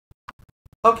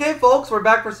Okay, folks, we're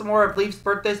back for some more of Leaf's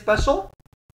birthday special.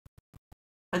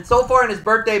 And so far in his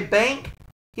birthday bank,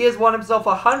 he has won himself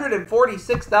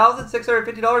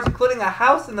 $146,650, including a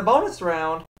house in the bonus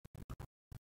round.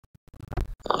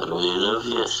 Oddly enough,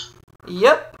 yes.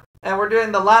 Yep. And we're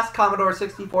doing the last Commodore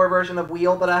 64 version of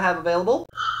Wheel that I have available.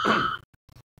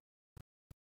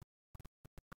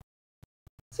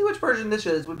 See which version this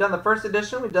is. We've done the first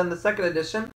edition, we've done the second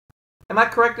edition. Am I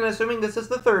correct in assuming this is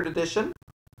the third edition?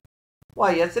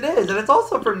 Why, yes it is, and it's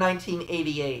also from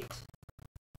 1988.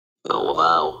 Oh,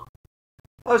 wow.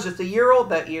 I was just a year old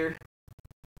that year.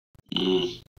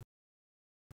 Mm.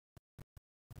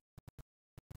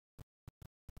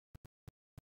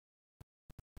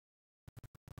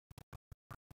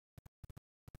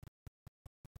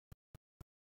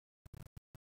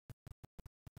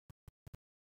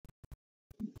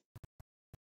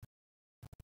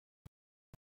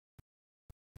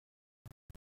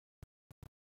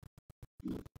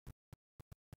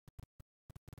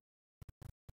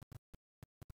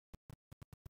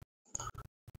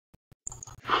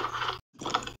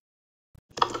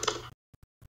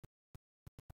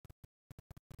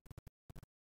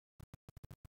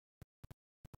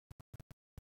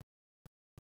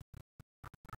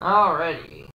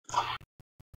 Alrighty.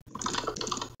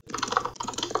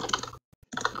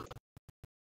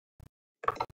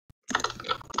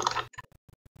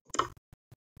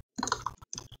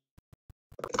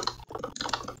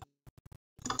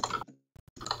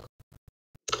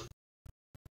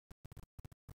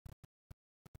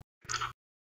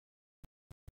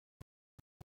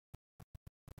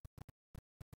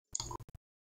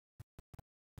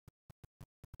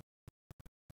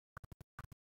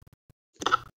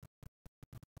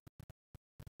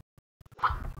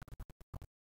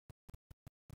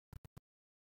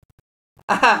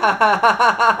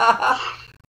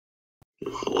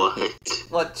 What?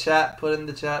 What chat put in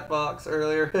the chat box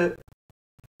earlier?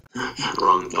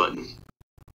 Wrong button.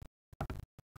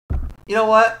 You know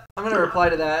what? I'm gonna reply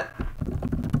to that.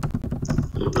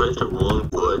 You pressed the wrong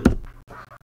button.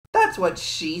 That's what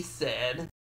she said.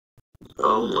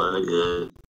 Oh my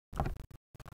god.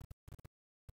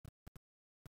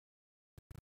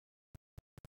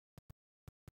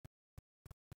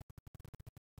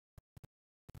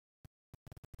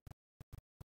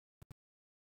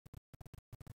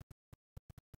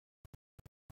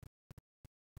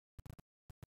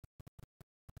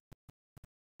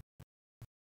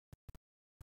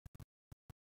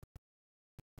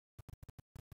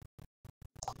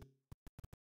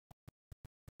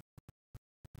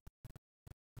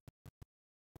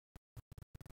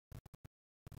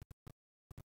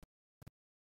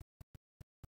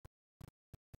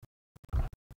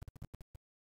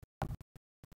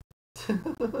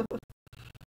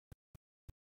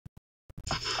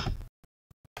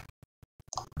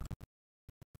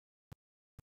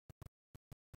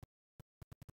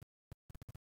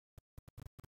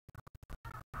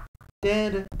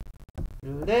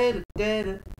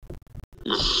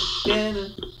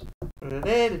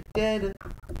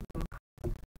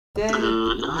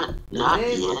 Not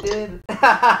yet.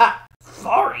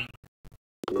 Sorry.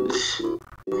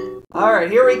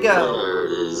 Alright, here we go. There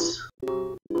it is.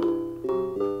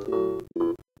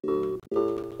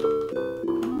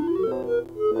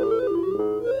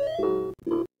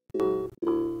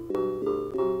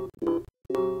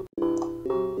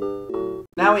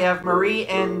 Now we have Marie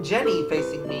and Jenny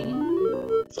facing me.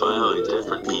 Finally,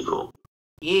 different people.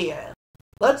 Yeah.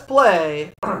 Let's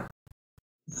play. Let's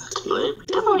play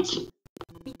the fortune.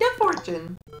 The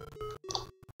fortune.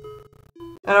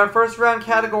 And our first round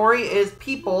category is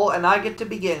people, and I get to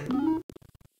begin.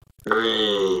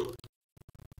 Hooray.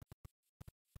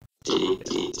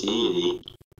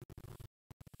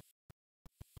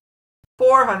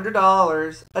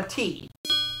 $400. A T.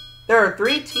 There are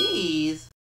 3 T's.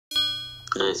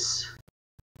 Nice.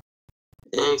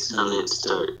 Excellent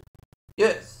start.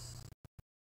 Yes.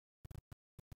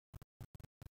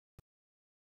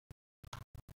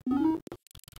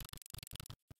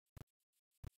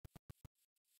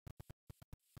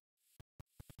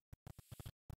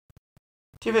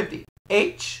 $250.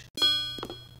 H.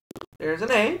 There's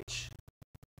an H.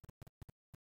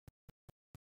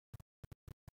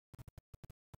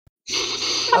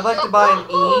 I'd like to buy an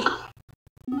E.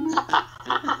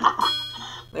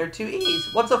 There are 2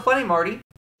 E's. What's so funny, Marty?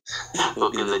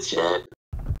 Look in the chat.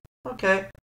 Okay.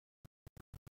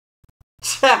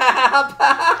 Chap!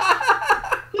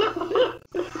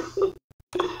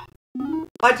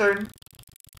 My turn.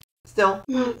 Still.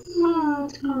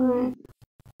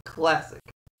 Classic.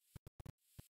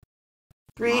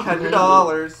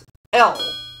 $300. L.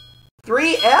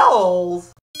 3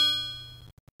 L's?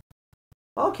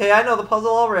 Okay, I know the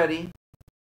puzzle already.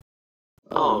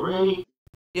 Already?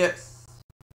 Yes.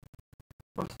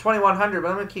 Up to 2100,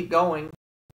 but I'm gonna keep going.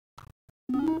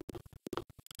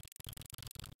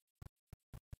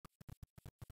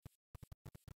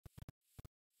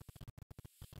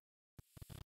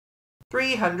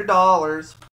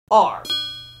 $300. R.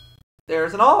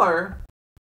 There's an R.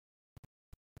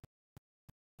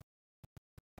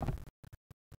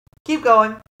 Keep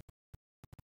going.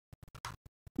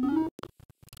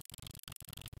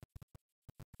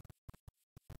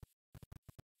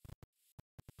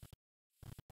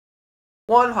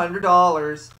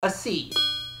 $100. A C.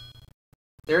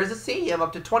 There's a C. I'm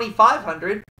up to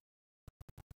 2,500.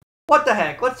 What the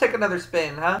heck? Let's take another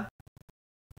spin, huh?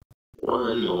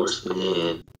 One more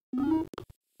spin.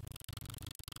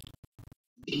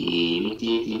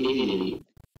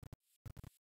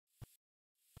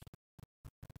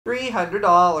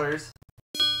 $300.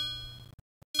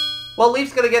 Well,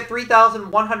 Leaf's gonna get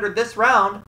 3,100 this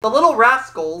round. The little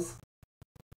rascals.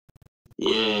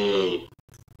 Yay!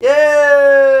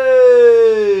 Yay!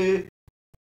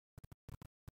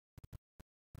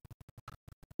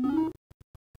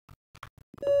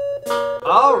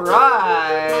 All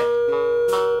right.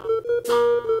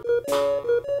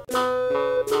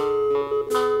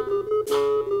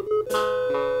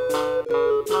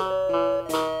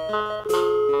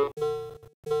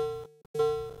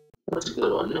 That's a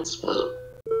good one. Next puzzle.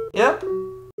 Yep.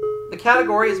 The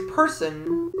category is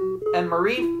person, and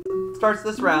Marie starts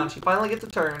this round. She finally gets a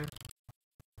turn.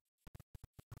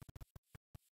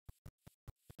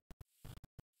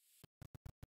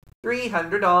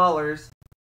 $300.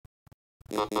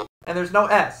 And there's no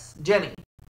S. Jenny.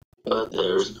 But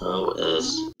there's no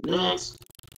S. Next.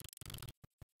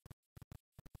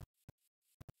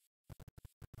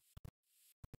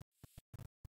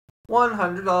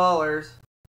 $100.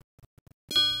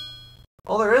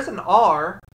 Oh, there is an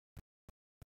R.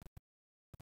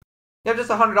 You have just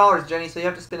 $100, Jenny, so you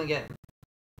have to spin again.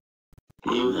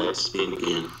 You have to spin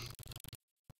again.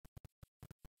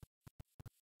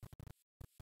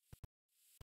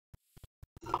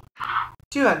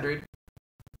 $200.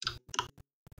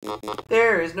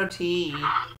 There is no T.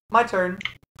 My turn.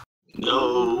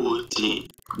 No T.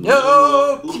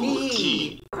 No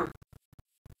T.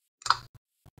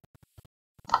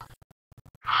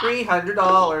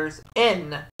 $300.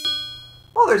 N.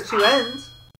 Oh, there's two N's.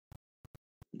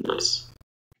 Nice.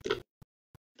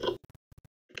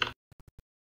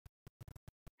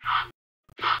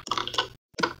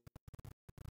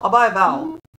 I'll buy a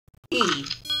vowel. E.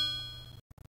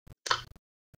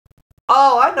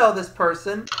 Oh, I know this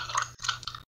person.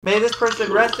 May this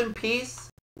person rest in peace,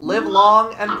 live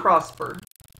long, and prosper.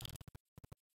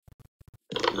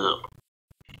 No.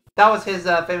 That was his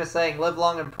famous saying, live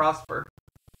long and prosper.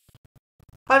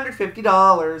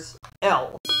 $150.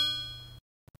 L.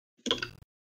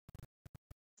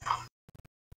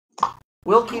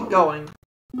 We'll keep going.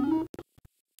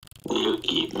 We'll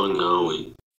keep on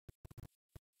going.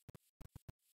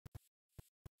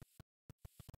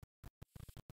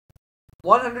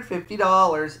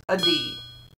 $150. A D.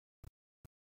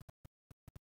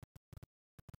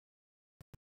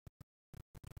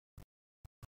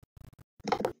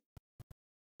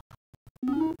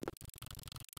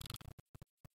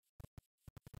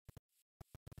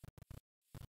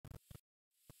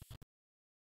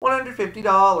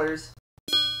 $150.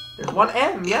 There's one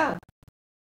M, yeah.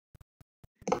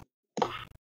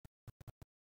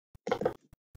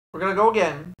 We're gonna go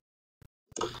again.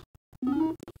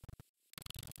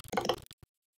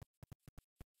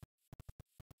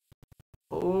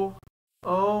 Oh,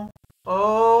 oh,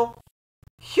 oh.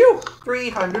 Phew!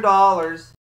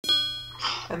 $300.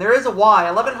 And there is a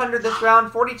Y. 1,100 this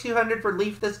round, 4,200 for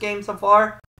Leaf this game so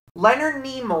far. Leonard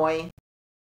Nimoy.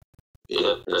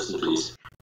 Yep, rest in peace.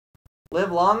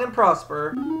 Live long and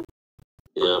prosper.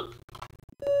 Yep.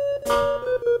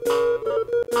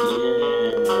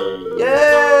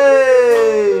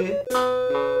 Yay!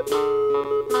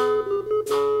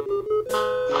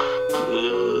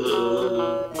 Yay!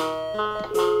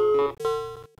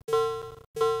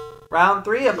 Round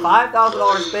 3 of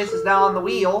 $5,000 space is now on the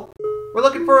wheel. We're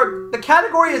looking for the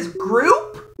category is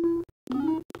group?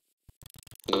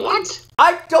 What?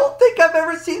 I don't think I've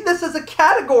ever seen this as a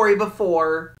category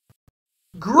before.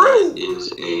 Group! That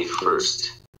is a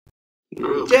first.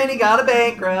 Group. Jenny got a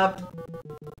bankrupt.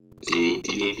 You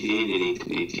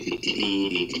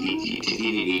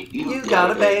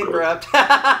got a bankrupt.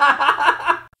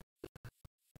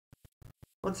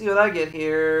 Let's see what I get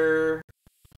here.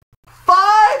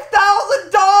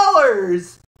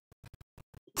 $5,000!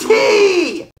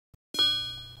 T!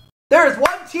 There's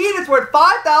one 14 is worth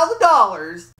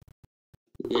 $5,000.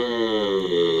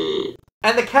 Yay.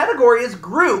 And the category is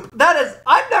group. That is,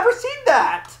 I've never seen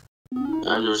that.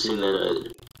 I've never seen that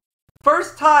either.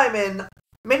 First time in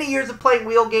many years of playing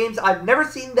wheel games, I've never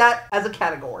seen that as a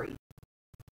category.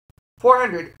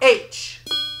 400. H.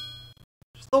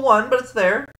 Just the one, but it's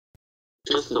there.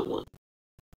 Just the one.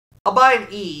 I'll buy an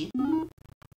E.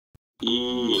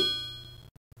 E.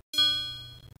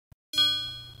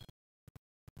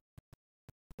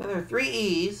 And there are 3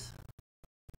 E's.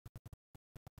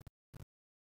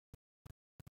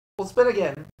 We'll spin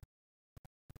again.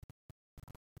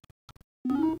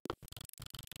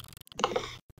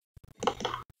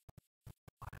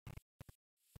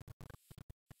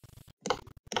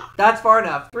 That's far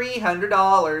enough.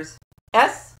 $300.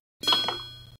 S?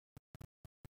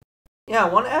 Yeah,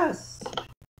 one S.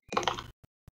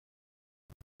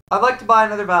 I'd like to buy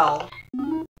another vowel.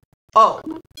 O.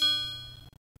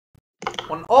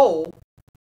 One O.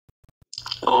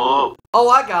 Oh. Oh,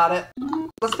 I got it.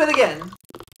 Let's spin again.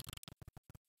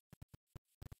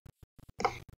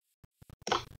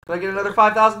 Can I get another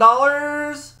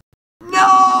 $5,000? No,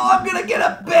 I'm gonna get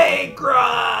a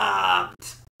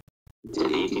bankrupt.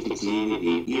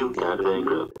 You got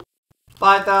bankrupt.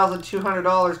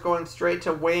 $5,200 going straight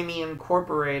to Whammy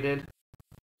Incorporated.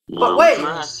 But No wait,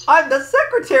 stress. I'm the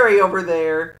secretary over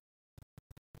there.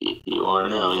 You are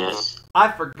now, yes.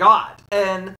 I forgot.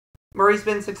 And Murray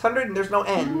spins 600 and there's no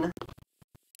N.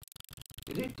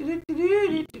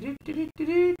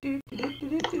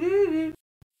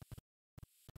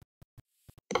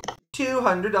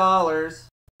 $200.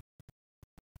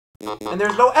 And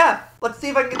there's no F. Let's see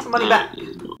if I can get some money back.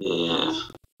 Yeah.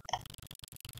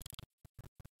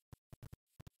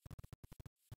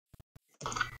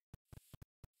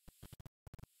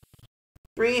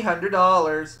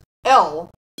 $300. L.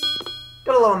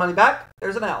 Got a little money back.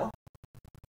 There's an L.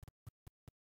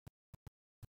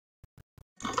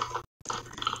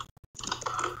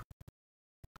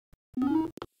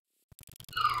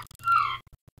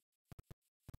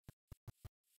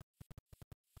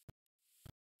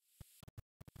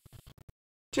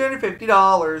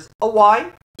 $250. A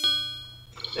Y.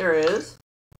 There is.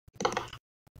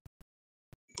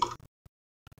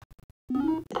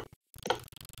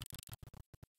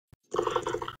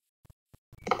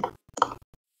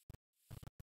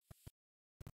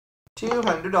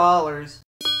 $200.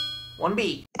 One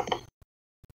B.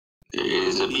 There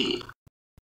is a B.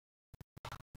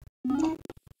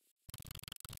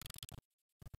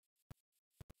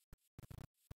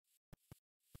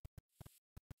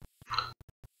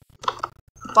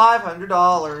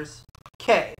 $500.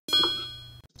 K.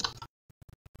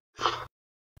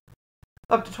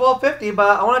 Up to $12.50,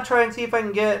 but I want to try and see if I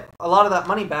can get a lot of that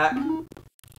money back.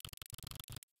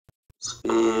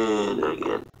 Spin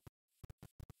again.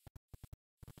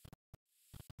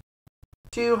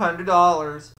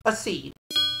 $200. A C.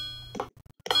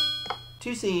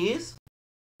 2 C's.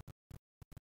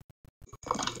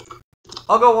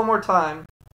 I'll go one more time.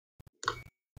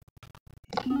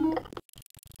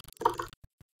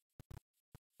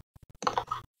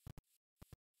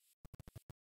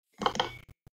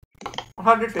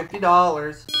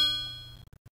 $150.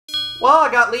 Well,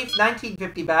 I got Leaf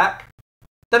 $19.50 back.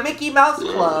 The Mickey Mouse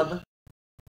Club.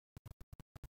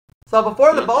 So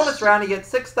before the bonus round, you get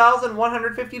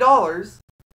 $6,150.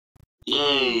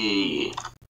 Yay!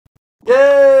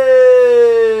 Yay!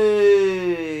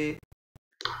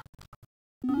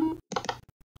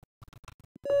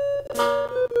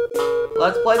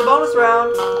 Let's play the bonus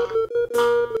round.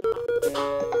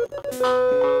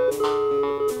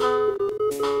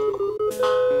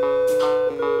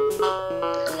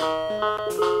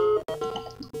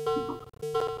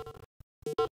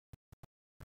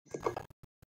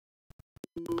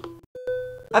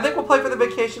 I think we'll play for the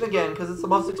vacation again because it's the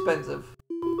most expensive.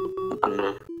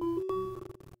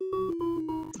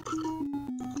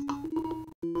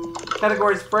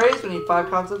 Categories phrase, we need 5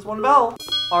 consonants, 1 vowel.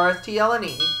 R, S, T, L, N,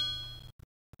 E.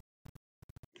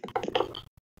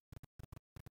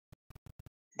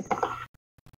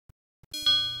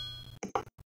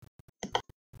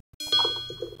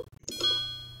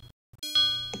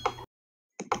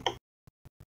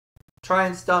 Try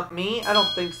and stump me? I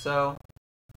don't think so.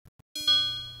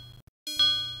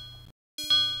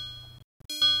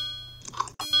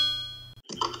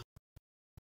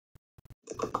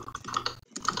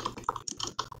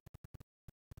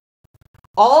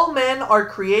 All men are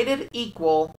created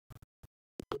equal.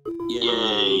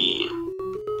 Yay!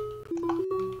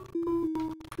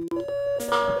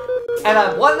 And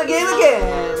I've won the game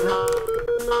again!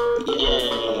 Yay!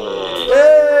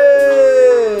 Yay!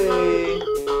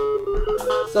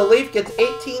 So Leaf gets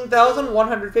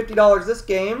 $18,150 this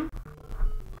game.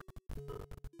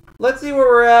 Let's see where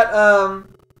we're at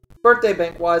birthday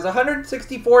bank-wise.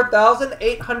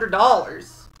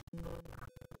 $164,800.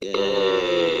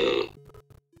 Yay.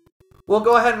 We'll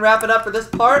go ahead and wrap it up for this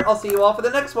part. I'll see you all for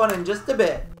the next one in just a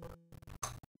bit.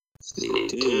 Stay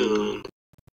tuned.